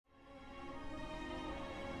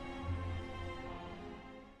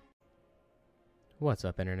What's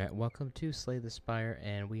up, Internet? Welcome to Slay the Spire,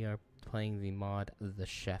 and we are playing the mod The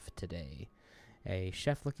Chef today. A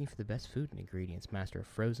chef looking for the best food and ingredients, master of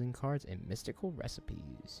frozen cards and mystical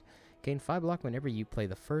recipes. Gain 5 block whenever you play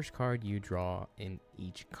the first card you draw in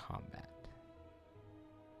each combat.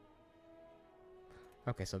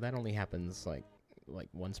 Okay, so that only happens like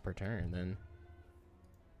once per turn then.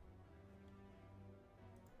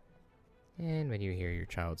 And when you hear your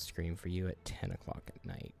child scream for you at 10 o'clock at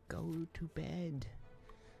night, go to bed.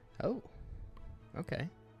 Oh, okay.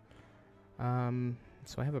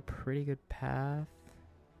 So I have a pretty good path.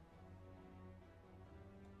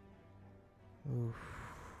 Oof.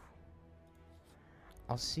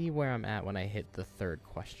 I'll see where I'm at when I hit the third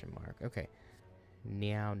question mark. Okay.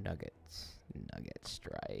 Now nuggets. Nugget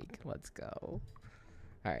strike. Let's go.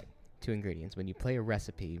 Alright. 2 ingredients. When you play a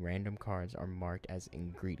recipe, random cards are marked as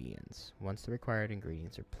ingredients. Once the required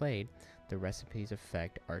ingredients are played, the recipe's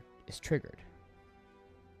effect is triggered.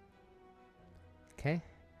 Okay.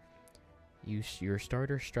 Your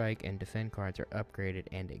starter strike and defend cards are upgraded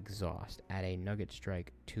and exhaust. Add a nugget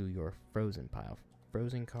strike to your frozen pile.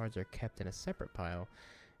 Frozen cards are kept in a separate pile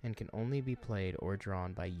and can only be played or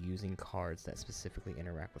drawn by using cards that specifically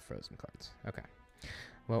interact with frozen cards. Okay.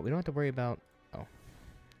 Well, we don't have to worry about... Oh.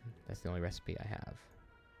 That's the only recipe I have.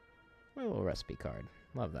 My little recipe card.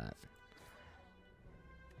 Love that.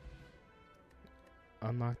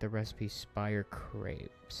 Unlock the recipe Spire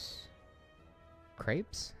crepes.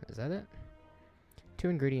 Crepes? Is that it? 2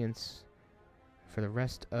 ingredients. For the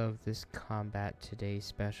rest of this combat, today's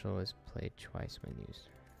special is played twice when used.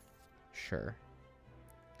 Sure.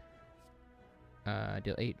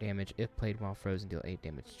 Deal 8 damage. If played while frozen, deal 8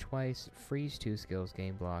 damage twice. Freeze 2 skills.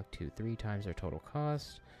 Gain block 2, 3 times their total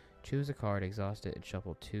cost. Choose a card, exhaust it, and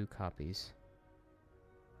shuffle 2 copies.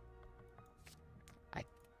 I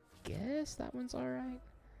guess that one's alright.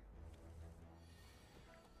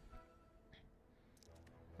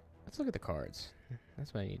 Let's look at the cards.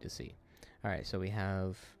 That's what I need to see. Alright, so we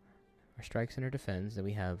have our strikes and our defends. Then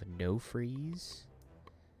we have no freeze.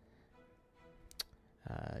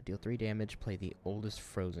 Deal 3 damage, play the oldest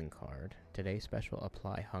frozen card. Today's special,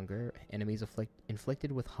 apply hunger. Enemies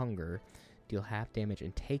inflicted with hunger deal half damage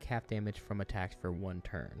and take half damage from attacks for 1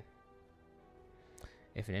 turn.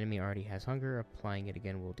 If an enemy already has hunger, applying it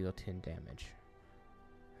again will deal 10 damage.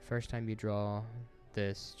 First time you draw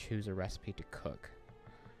this, choose a recipe to cook.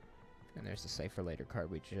 And there's the Save for Later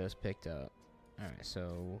card we just picked up. Alright,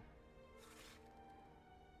 so...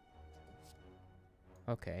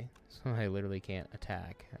 Okay, so I literally can't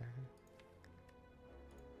attack.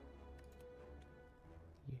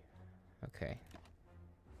 Okay.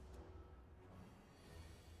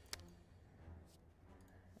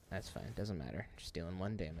 That's fine, doesn't matter. Just dealing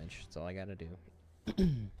 1 damage, that's all I gotta do.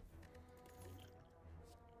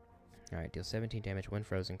 Alright, deal 17 damage when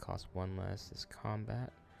frozen, costs 1 less. This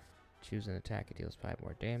combat. Choose an attack, it deals 5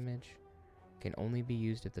 more damage. Can only be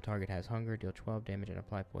used if the target has hunger, deal 12 damage and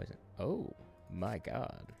apply poison. Oh my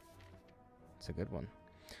god. It's a good one.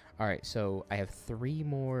 Alright, so I have 3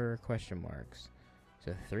 more question marks.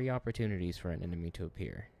 So 3 opportunities for an enemy to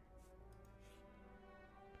appear.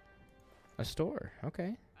 A store,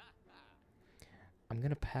 okay. I'm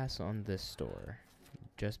gonna pass on this store.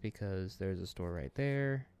 Just because there's a store right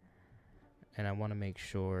there. And I want to make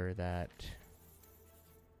sure that...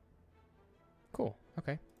 Cool,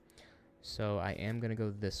 okay. So I am gonna go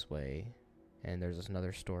this way. And there's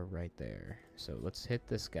another store right there. So let's hit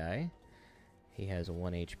this guy. He has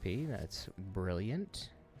 1 HP. That's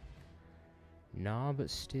brilliant. Knob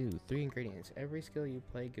stew. 3 ingredients. Every skill you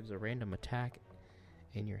play gives a random attack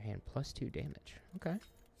in your hand plus 2 damage. Okay.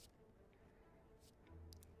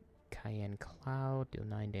 Cayenne Cloud. Deal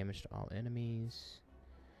 9 damage to all enemies.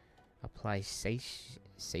 Apply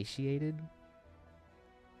Satiated.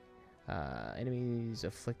 Enemies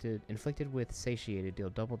inflicted with Satiated deal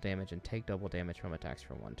double damage and take double damage from attacks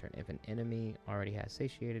for 1 turn. If an enemy already has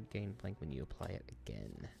Satiated, gain blank when you apply it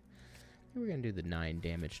again. We're going to do the 9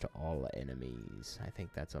 damage to all enemies. I think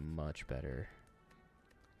that's a much better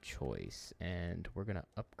choice. And we're going to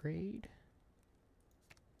upgrade.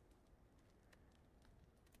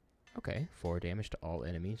 Okay, 4 damage to all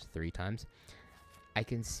enemies 3 times. I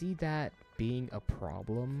can see that being a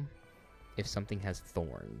problem if something has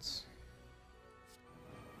thorns.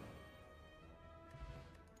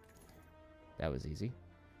 That was easy.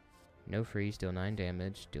 No freeze, deal 9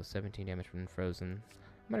 damage, deal 17 damage when frozen.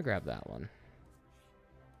 I'm gonna grab that one.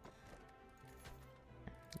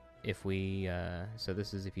 If we, so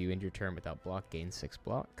this is if you end your turn without block, gain 6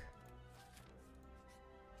 block.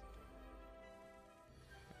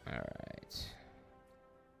 Alright.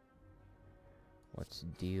 What's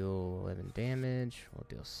let's deal 11 damage. We'll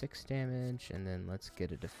deal 6 damage, and then let's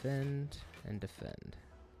get a defend and defend.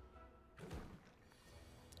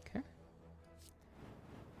 Okay.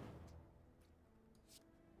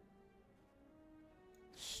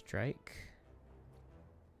 Strike.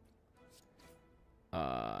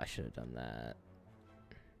 I should have done that.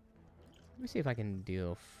 Let me see if I can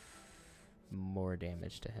deal more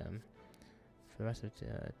damage to him. For the rest of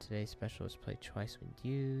today's special is play twice when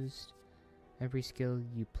used. Every skill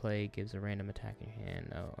you play gives a random attack in your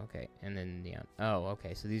hand. Oh, okay. And then the... oh,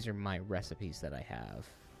 okay. So these are my recipes that I have.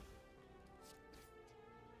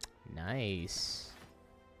 Nice.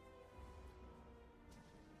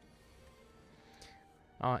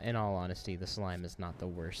 In all honesty, the slime is not the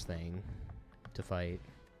worst thing to fight.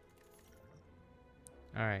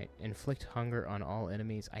 Alright. Inflict hunger on all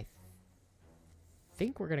enemies. I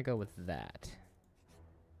think we're going to go with that.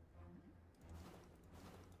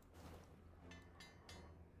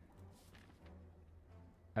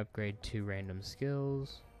 Upgrade 2 random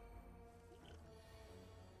skills.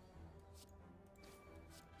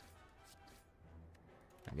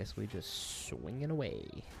 I guess we just swing it away.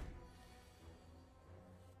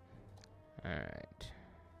 Alright.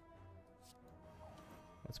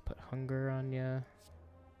 Let's put hunger on ya.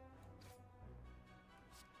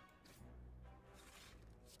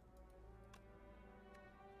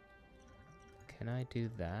 Can I do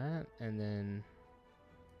that and then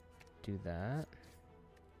do that?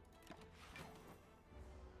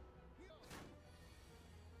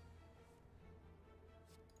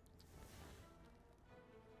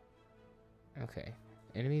 Okay.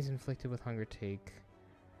 Enemies inflicted with hunger take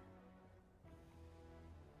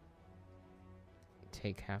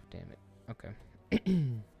half damage. Okay.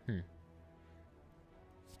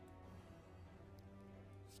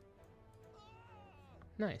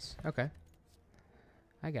 Nice. Okay.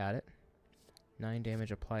 I got it. 9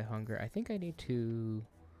 damage, apply hunger. I think I need to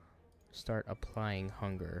start applying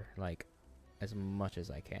hunger, like, as much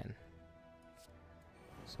as I can.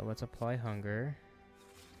 So let's apply hunger.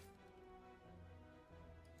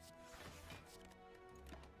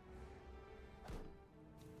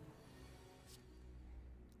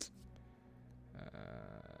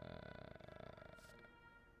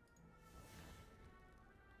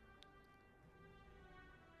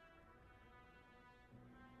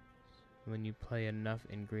 When you play enough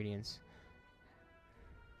ingredients.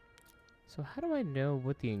 So how do I know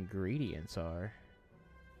what the ingredients are?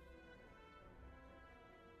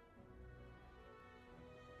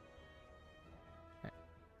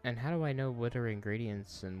 And how do I know what are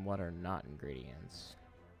ingredients and what are not ingredients?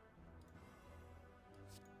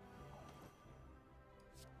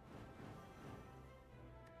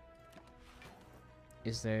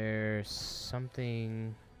 Is there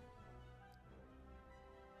something...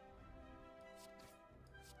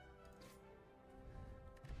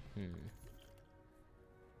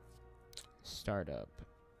 Startup.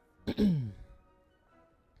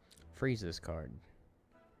 Freeze this card.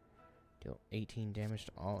 Deal 18 damage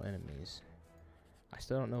to all enemies. I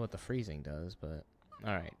still don't know what the freezing does, but...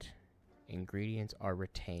 Alright. Ingredients are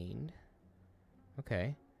retained.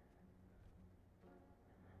 Okay.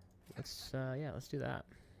 Let's, yeah, let's do that.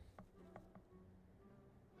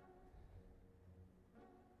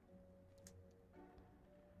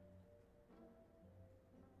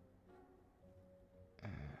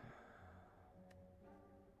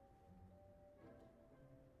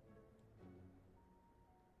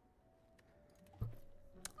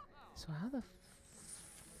 So how the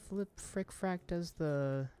flip frick frack does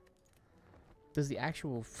the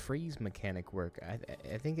actual freeze mechanic work?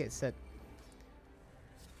 I think it said...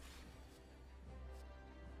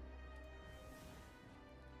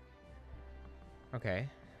 Okay,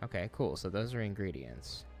 cool. So those are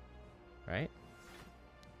ingredients, right?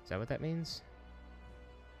 Is that what that means?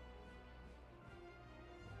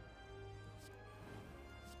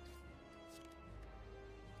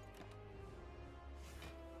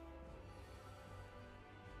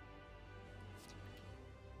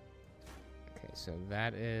 Okay, so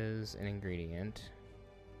that is an ingredient.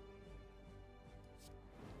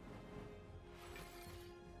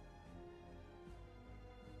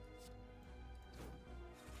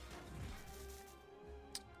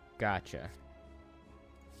 Gotcha.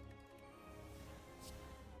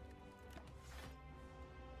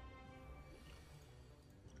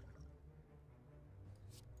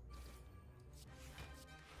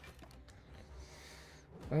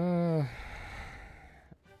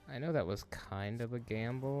 I know that was kind of a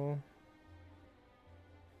gamble.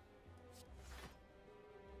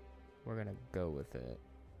 We're gonna go with it.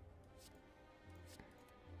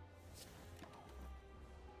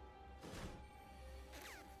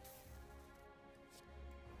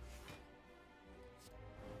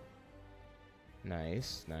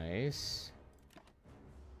 Nice, nice.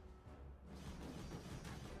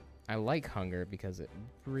 I like hunger because it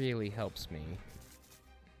really helps me.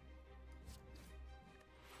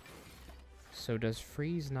 So does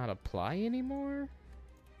freeze not apply anymore?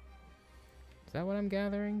 Is that what I'm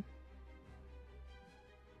gathering?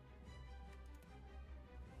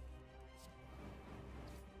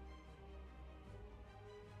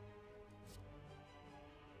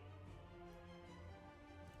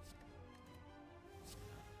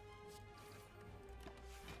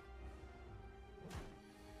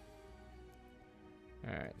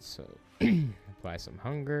 Alright, so apply some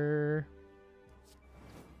hunger.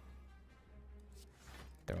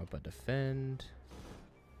 Throw up a defend.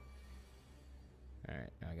 Alright,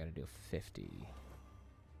 now I gotta do 50.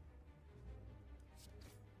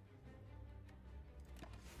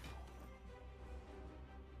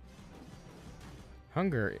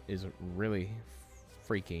 Hunger is really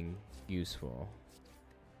freaking useful.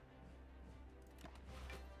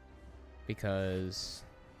 Because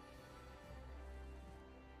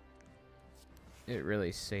it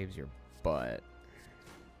really saves your butt.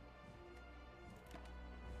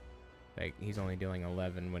 Like, he's only dealing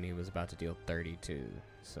 11 when he was about to deal 32,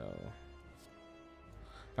 so...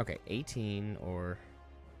 Okay, 18 or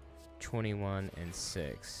 21 and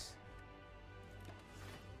 6.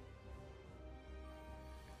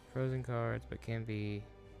 Frozen cards, but can be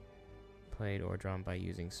played or drawn by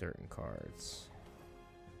using certain cards.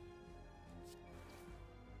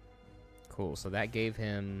 Cool, so that gave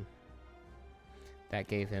him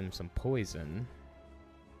some poison,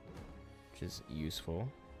 which is useful.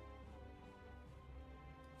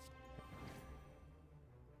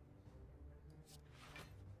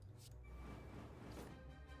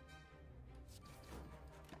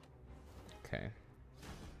 Okay.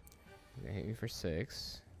 You're gonna hit me for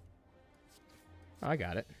 6. Oh, I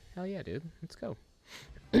got it. Hell yeah, dude. Let's go.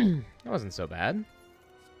 That wasn't so bad.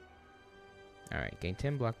 Alright, gain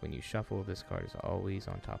 10 block when you shuffle. This card is always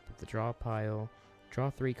on top of the draw pile. Draw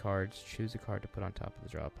 3 cards. Choose a card to put on top of the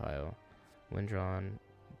draw pile. When drawn,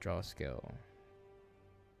 draw a skill.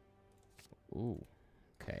 Ooh.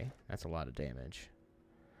 Okay, that's a lot of damage.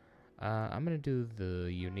 I'm going to do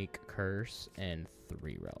the unique curse and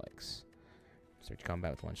 3 relics. Start your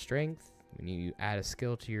combat with 1 strength. When you add a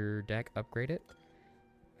skill to your deck, upgrade it.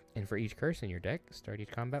 And for each curse in your deck, start each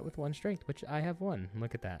combat with 1 strength, which I have 1.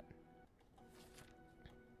 Look at that.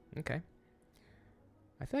 Okay.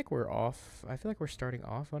 I feel like we're off. I feel like we're starting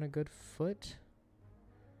off on a good foot.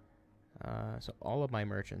 So all of my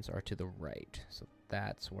merchants are to the right. So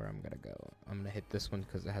that's where I'm going to go. I'm going to hit this one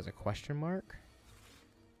because it has a question mark.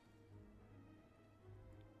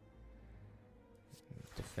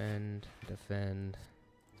 Defend, defend,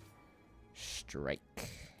 strike.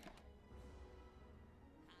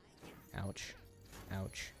 Ouch.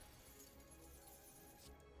 Ouch.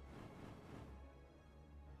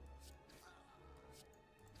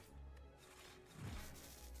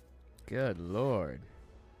 Good lord.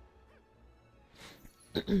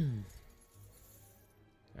 Alright,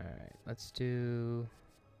 let's do...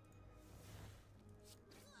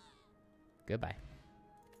 Goodbye.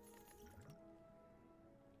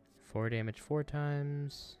 4 damage 4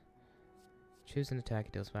 times. Choose an attack,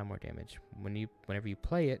 it deals 5 more damage. Whenever you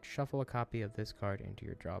play it, shuffle a copy of this card into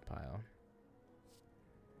your draw pile.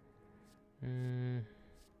 I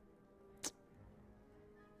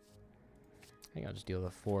think I'll just deal the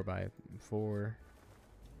 4 by 4.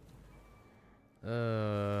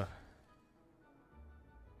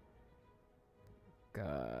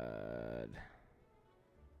 God.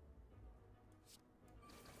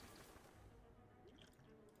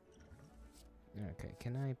 Okay,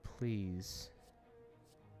 can I please...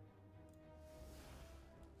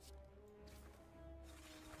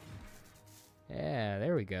 Yeah,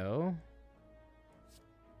 there we go.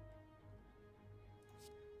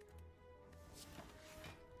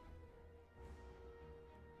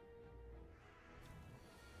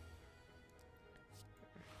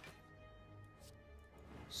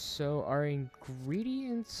 So our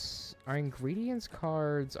ingredients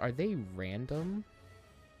cards, are they random?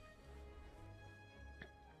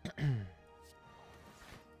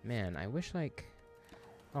 Man, I wish like...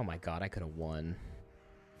 Oh my god, I could have won.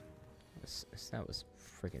 That was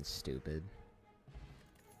freaking stupid.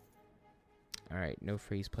 Alright, no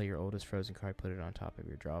freeze. Play your oldest frozen card, put it on top of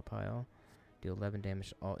your draw pile. Deal 11 damage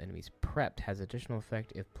to all enemies. Prepped has additional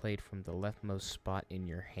effect if played from the leftmost spot in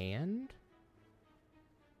your hand.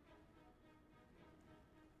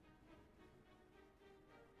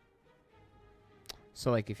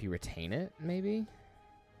 So like if you retain it, maybe?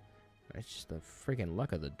 It's just the freaking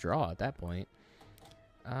luck of the draw at that point.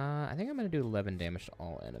 I think I'm gonna do 11 damage to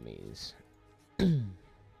all enemies.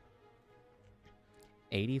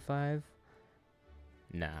 85?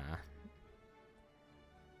 Nah.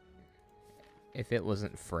 If it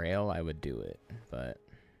wasn't frail, I would do it, but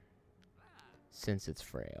since it's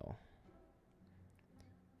frail.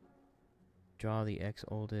 Draw the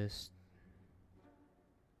ex-oldest.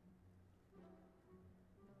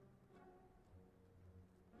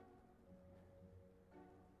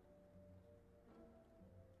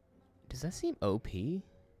 Does that seem OP?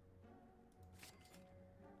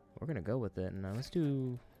 We're gonna go with it. Now let's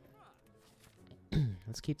do...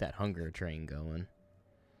 let's keep that hunger train going.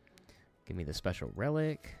 Give me the special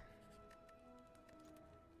relic.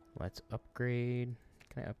 Let's upgrade.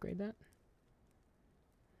 Can I upgrade that?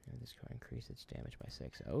 This card increase its damage by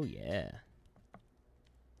 6. Oh yeah.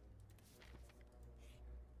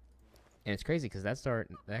 And it's crazy because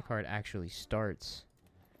that card actually starts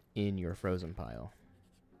in your frozen pile.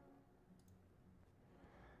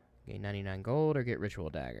 Gain 99 gold or get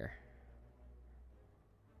Ritual Dagger.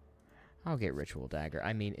 I'll get Ritual Dagger.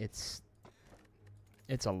 I mean, it's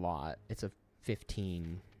a lot. It's a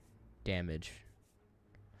 15 damage.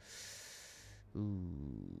 Ooh.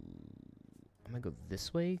 I'm gonna go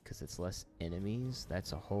this way because it's less enemies.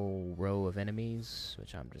 That's a whole row of enemies,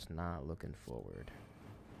 which I'm just not looking forward.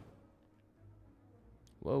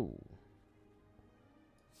 Whoa.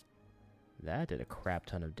 That did a crap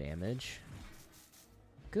ton of damage.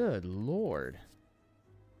 Good lord.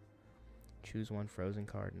 Choose one frozen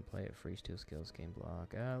card and play it. Freeze 2 skills, game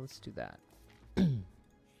block. Let's do that.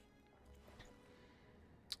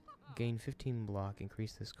 Gain 15 block.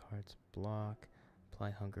 Increase this card's block.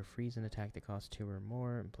 Apply hunger, freeze, and attack that costs 2 or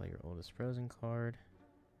more. And play your oldest frozen card.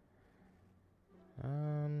 Yeah,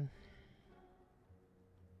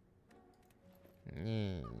 I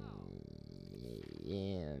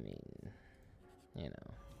mean, you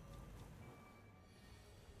know.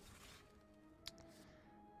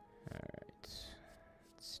 Alright.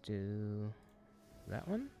 Let's do that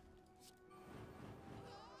one.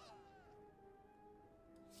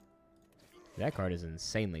 That card is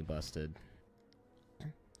insanely busted.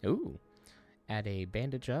 Ooh. Add a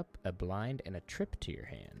bandage up, a blind, and a trip to your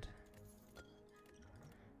hand.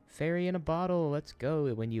 Fairy in a bottle, let's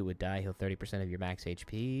go. When you would die, heal 30% of your max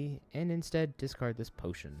HP, and instead discard this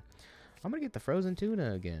potion. I'm gonna get the frozen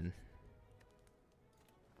tuna again.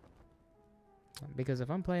 Because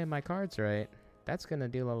if I'm playing my cards right, that's gonna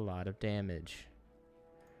deal a lot of damage.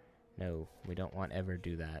 No, we don't want ever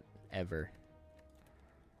do that. Ever.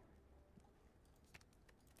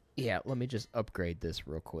 Yeah, let me just upgrade this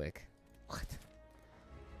real quick. What?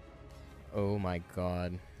 Oh my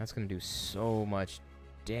god. That's gonna do so much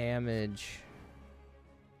damage.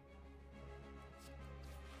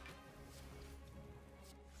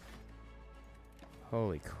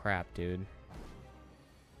 Holy crap, dude.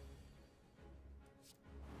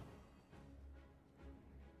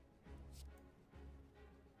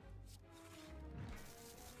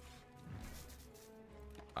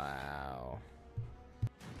 Wow.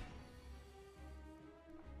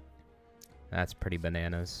 That's pretty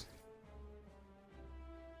bananas.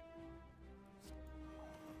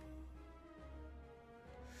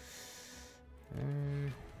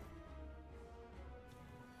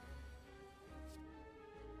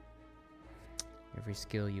 Every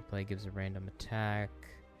skill you play gives a random attack.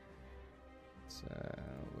 So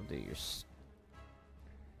we'll do your...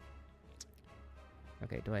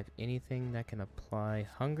 Okay, do I have anything that can apply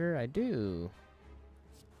hunger? I do.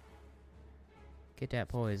 Get that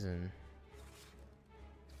poison.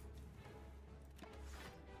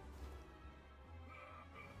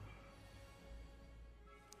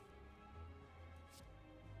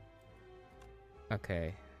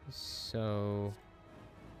 Okay, so...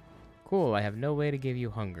 Cool, I have no way to give you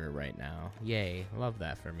hunger right now. Yay, love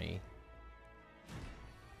that for me.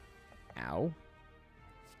 Ow.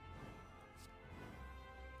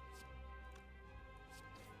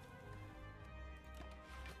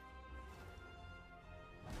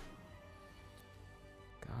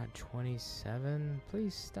 God, 27?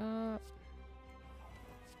 Please stop.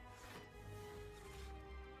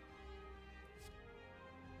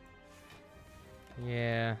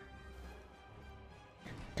 Yeah.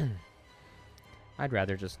 I'd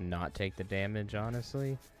rather just not take the damage,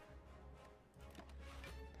 honestly.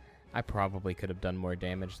 I probably could have done more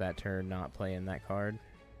damage that turn not playing that card.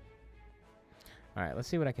 Alright, let's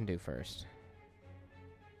see what I can do first.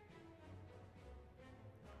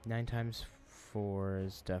 9 times 4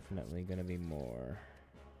 is definitely going to be more.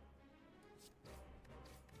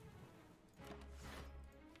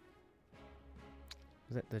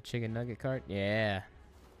 Is that the chicken nugget card? Yeah.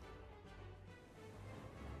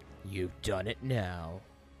 You've done it now.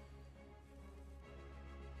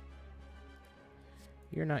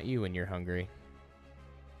 You're not you when you're hungry.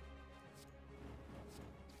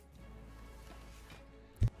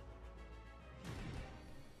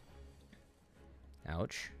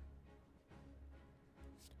 Ouch.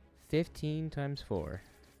 15 times 4.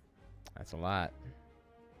 That's a lot.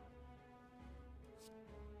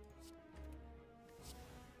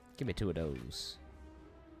 Give me 2 of those.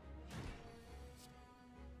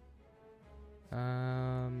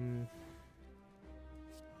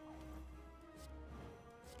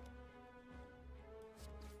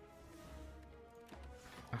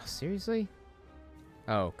 Oh, seriously?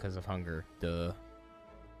 Oh, because of hunger. Duh.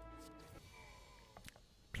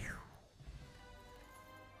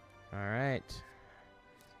 Alright.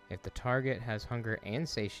 If the target has hunger and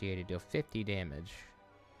satiated, deal 50 damage.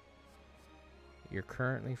 Your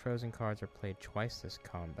currently frozen cards are played twice this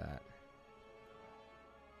combat.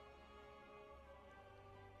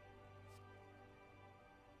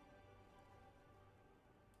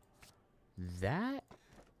 That?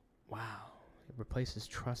 Wow. It replaces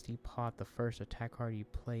Trusty Pot. The first attack card you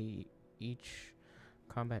play each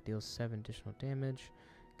combat deals 7 additional damage.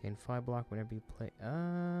 Gain 5 block whenever you play.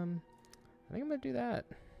 I think I'm gonna do that.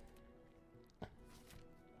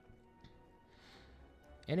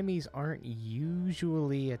 Enemies aren't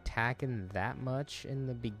usually attacking that much in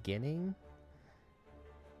the beginning.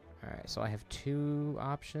 Alright, so I have 2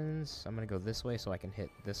 options. I'm gonna go this way so I can hit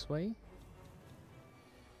this way.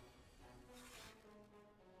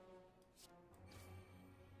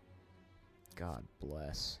 God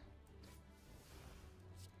bless.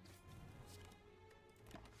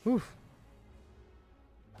 Oof.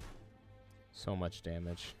 So much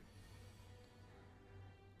damage.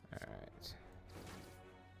 Alright.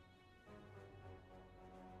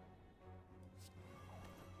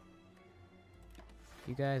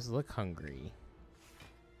 You guys look hungry.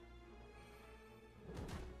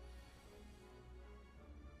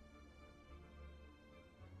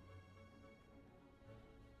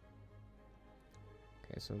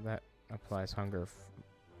 Okay, so that applies hunger.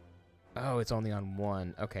 Oh, it's only on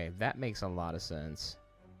 1. Okay, that makes a lot of sense.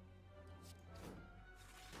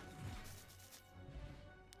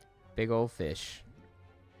 Big old fish.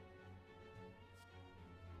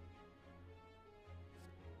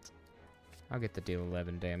 I'll get to deal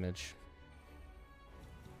 11 damage.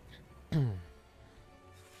 Alright.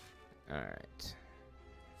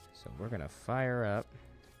 So we're gonna fire up.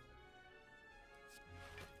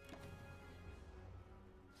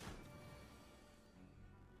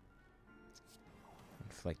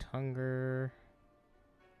 Inflict hunger.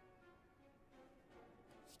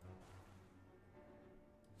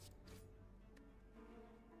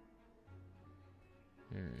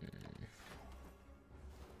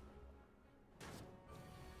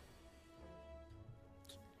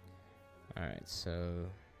 Alright, so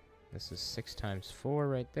this is 6 times 4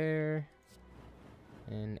 right there.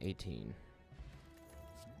 And 18.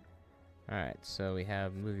 Alright, so we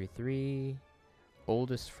have move your 3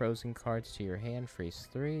 oldest frozen cards to your hand, freeze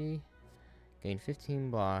 3. Gain 15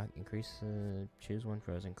 block, increase choose 1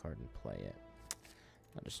 frozen card and play it.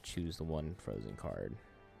 I'll just choose the 1 frozen card.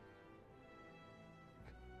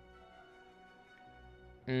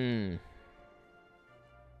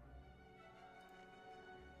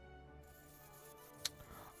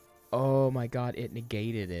 Oh my god, it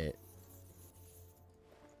negated it.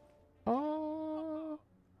 Oh!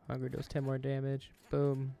 Hunger does 10 more damage.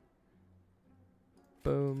 Boom.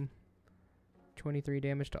 Boom. 23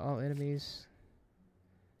 damage to all enemies.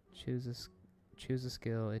 Choose a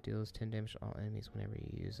skill. It deals 10 damage to all enemies whenever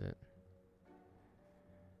you use it.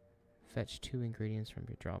 Fetch 2 ingredients from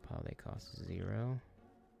your draw pile. They cost 0.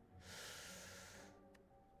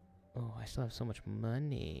 Oh, I still have so much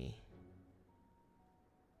money.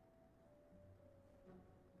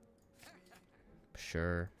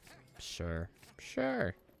 Sure. Sure.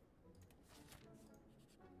 Sure.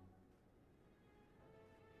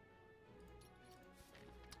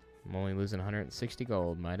 I'm only losing 160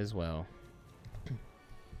 gold. Might as well.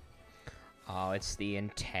 Oh, it's the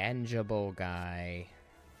intangible guy.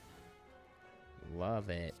 Love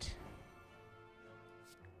it.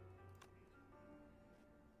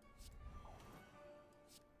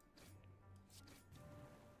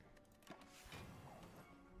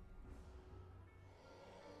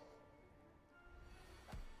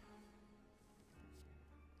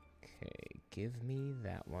 Okay, give me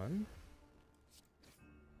that one.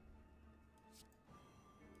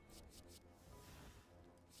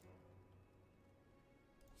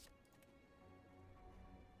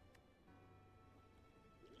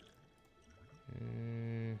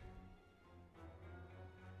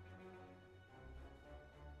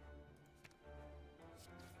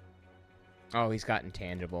 Oh, he's got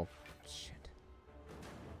intangible. Shit.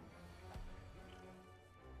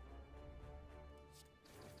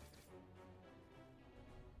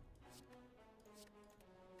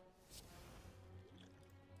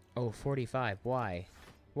 Oh, 45. Why?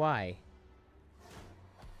 Why?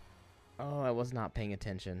 Oh, I was not paying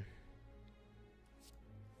attention.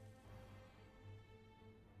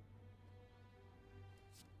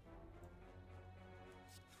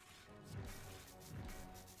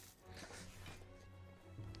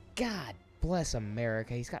 God bless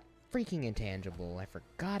America. He's got freaking intangible. I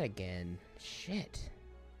forgot again. Shit.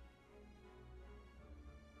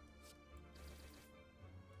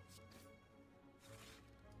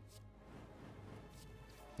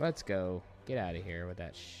 Let's go. Get out of here with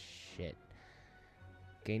that shit.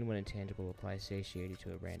 Gain one intangible. Apply satiety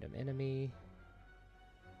to a random enemy.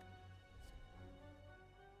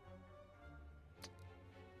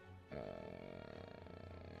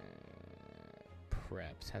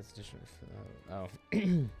 Preps has additional. Oh,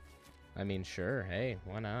 I mean, sure. Hey,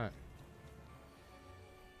 why not?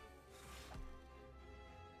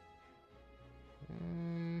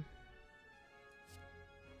 Mm.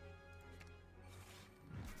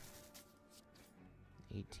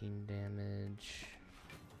 $18 damage.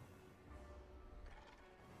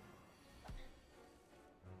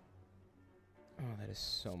 Oh, that is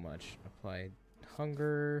so much. Applied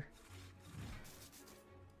hunger.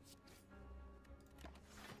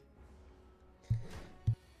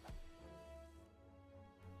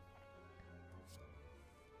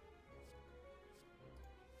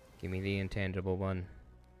 Give me the intangible one.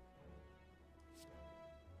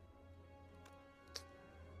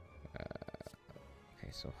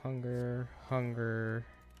 Okay, so hunger, hunger.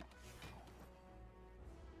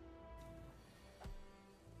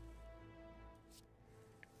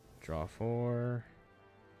 Draw 4.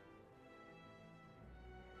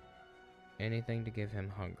 Anything to give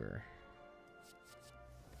him hunger.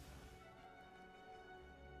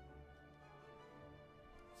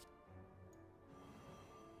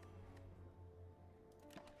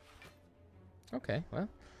 Okay, well,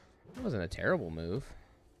 that wasn't a terrible move.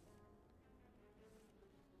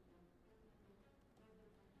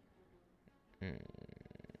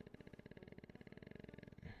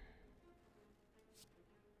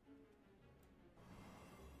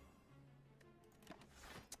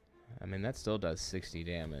 I mean, that still does 60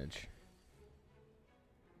 damage.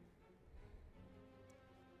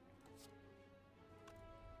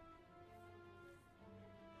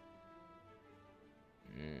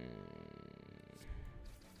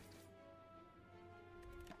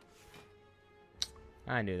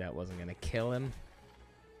 I knew that wasn't gonna kill him.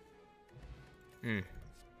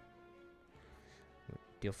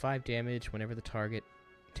 Deal 5 damage whenever the target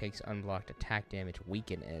takes unblocked attack damage.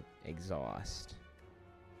 Weaken it. Exhaust.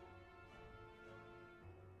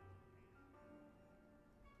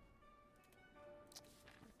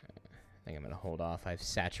 I think I'm gonna hold off. I've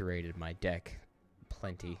saturated my deck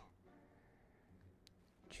plenty.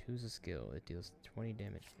 Choose a skill. It deals 20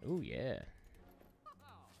 damage. Ooh, yeah.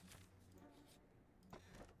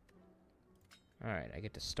 Alright, I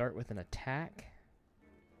get to start with an attack.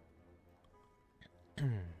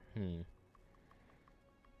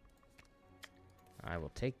 I will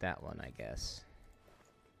take that one, I guess.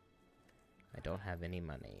 I don't have any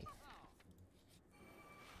money.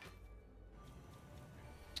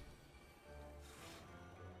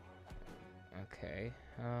 Okay.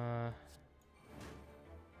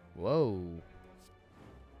 Whoa.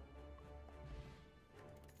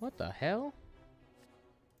 What the hell?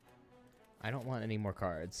 I don't want any more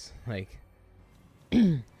cards. Like,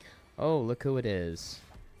 oh, look who it is.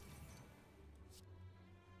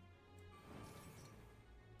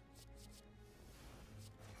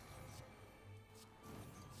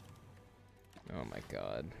 Oh my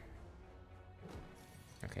god.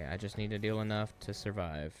 Okay, I just need to deal enough to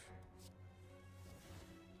survive.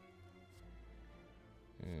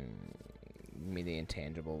 Give me the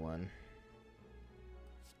intangible one.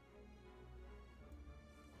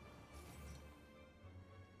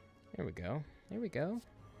 There we go. There we go.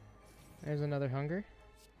 There's another hunger.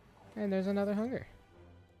 And there's another hunger.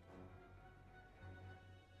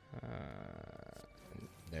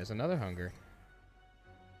 There's another hunger.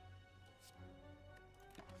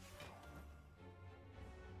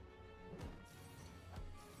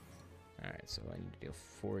 Alright, so I need to deal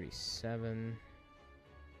 47.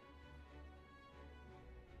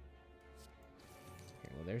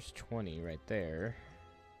 Okay, well there's 20 right there.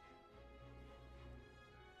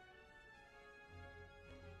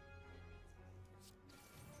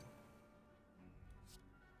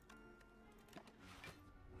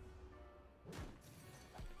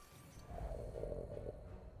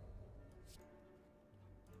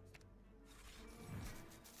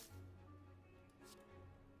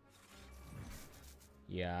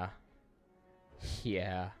 Yeah.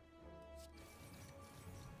 Yeah.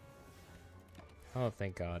 Oh,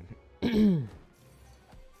 thank God. Alright.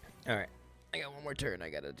 I got one more turn I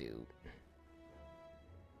gotta do.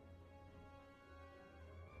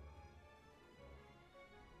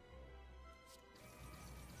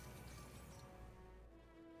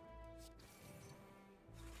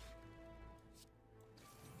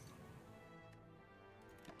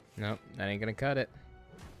 Nope, that ain't gonna cut it.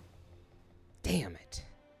 Damn it.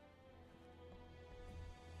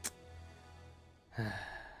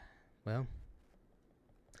 Well,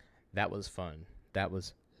 that was fun. That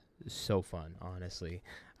was so fun, honestly.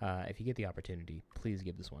 If you get the opportunity, please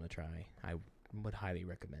give this one a try. I would highly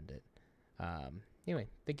recommend it. Anyway,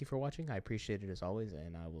 thank you for watching. I appreciate it as always,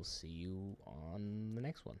 and I will see you on the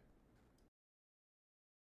next one.